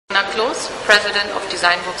Kloos, President of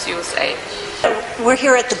DesignWorks USA. We're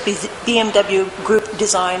here at the BMW Group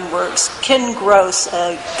DesignWorks. Ken Gross,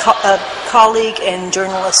 a colleague and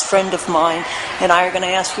journalist friend of mine, and I are going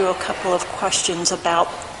to ask you a couple of questions about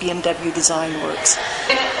BMW DesignWorks.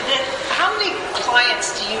 How many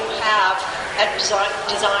clients do you have at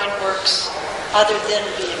DesignWorks other than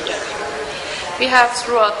BMW? We have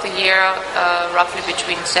throughout the year roughly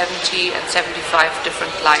between 70 and 75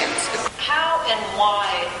 different clients. How and why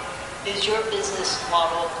is your business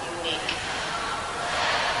model unique?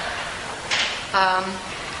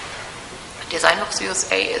 DesignWorks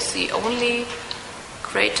USA is the only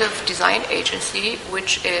creative design agency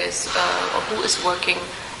which is or who is working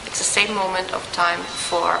at the same moment of time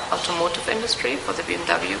for automotive industry, for the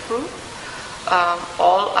BMW Group.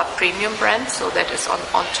 All are premium brands, so that is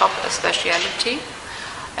on top a specialty,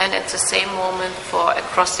 and at the same moment for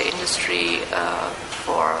across the industry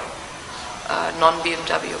for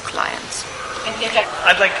non-BMW clients.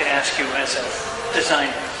 I'd like to ask you, as a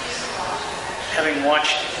designer, having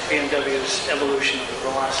watched BMW's evolution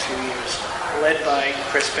over the last few years, led by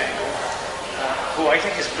Chris Bangle, who I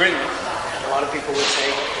think is brilliant, and a lot of people would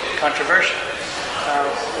say controversial.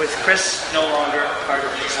 With Chris no longer part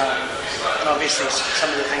of design, and obviously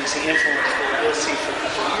some of the things he influenced we'll see for a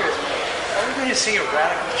couple of years, are we going to see a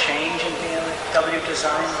radical change in BMW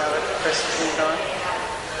design now that Chris has moved on?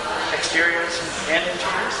 Exteriors and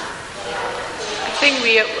interiors? I think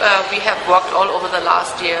we have worked all over the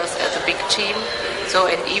last years as a big team. So,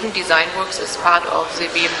 and even DesignWorks is part of the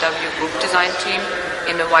BMW Group design team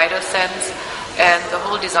in a wider sense, and the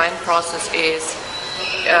whole design process is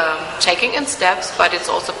taking in steps, but it's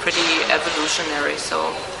also pretty evolutionary.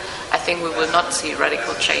 So, I think we will not see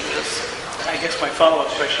radical changes. I guess my follow-up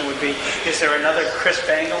question would be, is there another Chris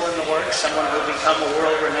Bangle in the works, someone who will become a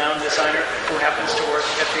world-renowned designer who happens to work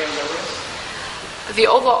at BMW? The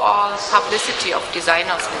overall publicity of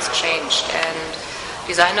designers has changed, and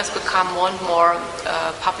designers become more and more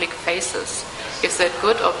public faces. If they're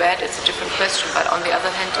good or bad, it's a different question, but on the other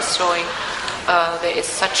hand, it's showing there is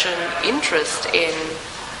such an interest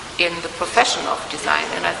in the profession of design,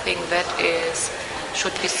 and I think that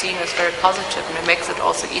should be seen as very positive, and it makes it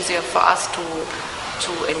also easier for us to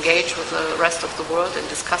engage with the rest of the world and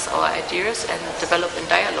discuss our ideas and develop in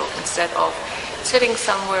dialogue instead of sitting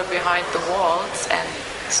somewhere behind the walls and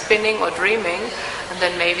spinning or dreaming, and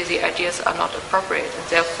then maybe the ideas are not appropriate, and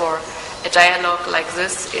therefore a dialogue like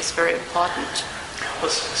this is very important.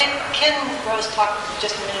 And Ken Rose talked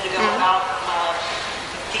just a minute ago about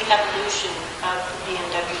the evolution of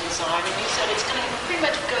BMW design, and he said it's going to pretty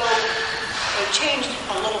much change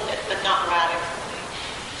a little bit, but not radically.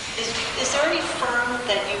 Is there any firm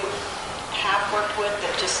that you have worked with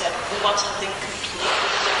that just said, we want something completely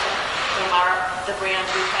different from the brand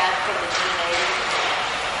we've had from the teen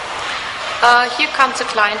 80s? Here comes a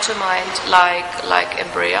client to mind like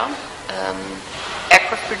Embraer,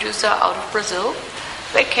 aircraft producer out of Brazil.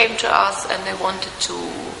 They came to us and they wanted to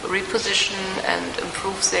reposition and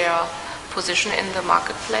improve their position in the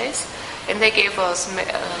marketplace. And they gave us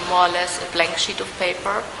more or less a blank sheet of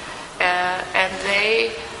paper, and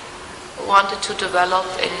they wanted to develop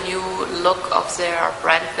a new look of their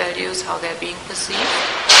brand values, how they're being perceived.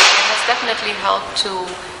 It has definitely helped to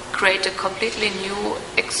create a completely new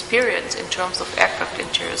experience in terms of aircraft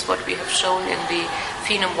interiors, what we have shown in the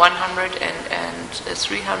Phenom 100 and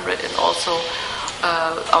 300, and also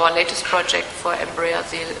our latest project for Embraer,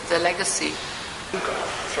 the Legacy.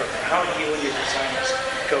 How do you and your designers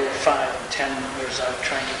go 5 and 10 years out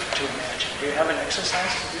trying to imagine? Do you have an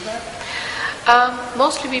exercise to do that?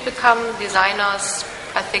 Mostly we become designers,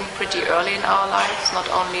 I think, pretty early in our lives, not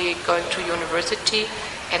only going to university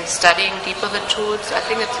and studying deeper the tools. I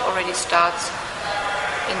think it already starts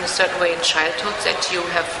in a certain way in childhood, that you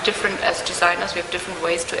have as designers, we have different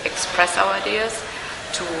ways to express our ideas,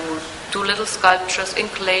 to do little sculptures in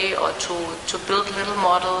clay, or to build little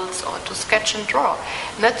models, or to sketch and draw.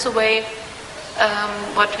 And that's a way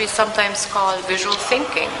what we sometimes call visual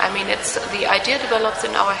thinking. I mean, it's the idea develops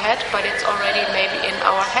in our head, but it's already maybe in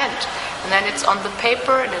our hand. And then it's on the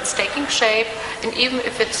paper and it's taking shape, and even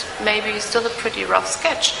if it's maybe still a pretty rough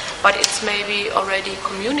sketch, but it's maybe already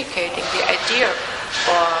communicating the idea,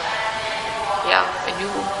 or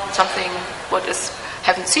something what is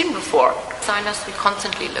haven't seen before. Designers, we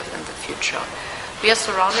constantly live in the future. We are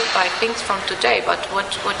surrounded by things from today, but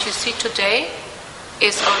what you see today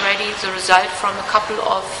is already the result from a couple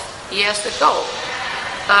of years ago.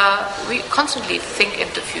 We constantly think in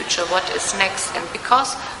the future, what is next, and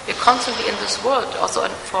because we're constantly in this world, also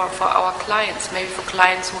for our clients, maybe for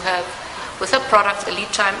clients who have with our products a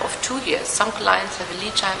lead time of 2 years. Some clients have a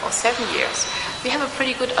lead time of 7 years. We have a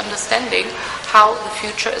pretty good understanding how the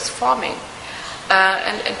future is forming.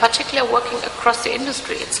 And in particular, working across the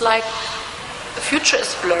industry, it's like the future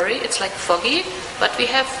is blurry, it's like foggy, but we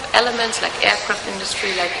have elements like aircraft industry,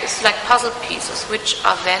 it's like puzzle pieces, which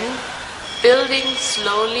are then building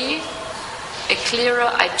slowly a clearer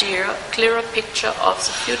idea, clearer picture of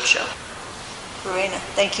the future. Verena,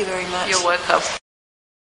 thank you very much. You're welcome.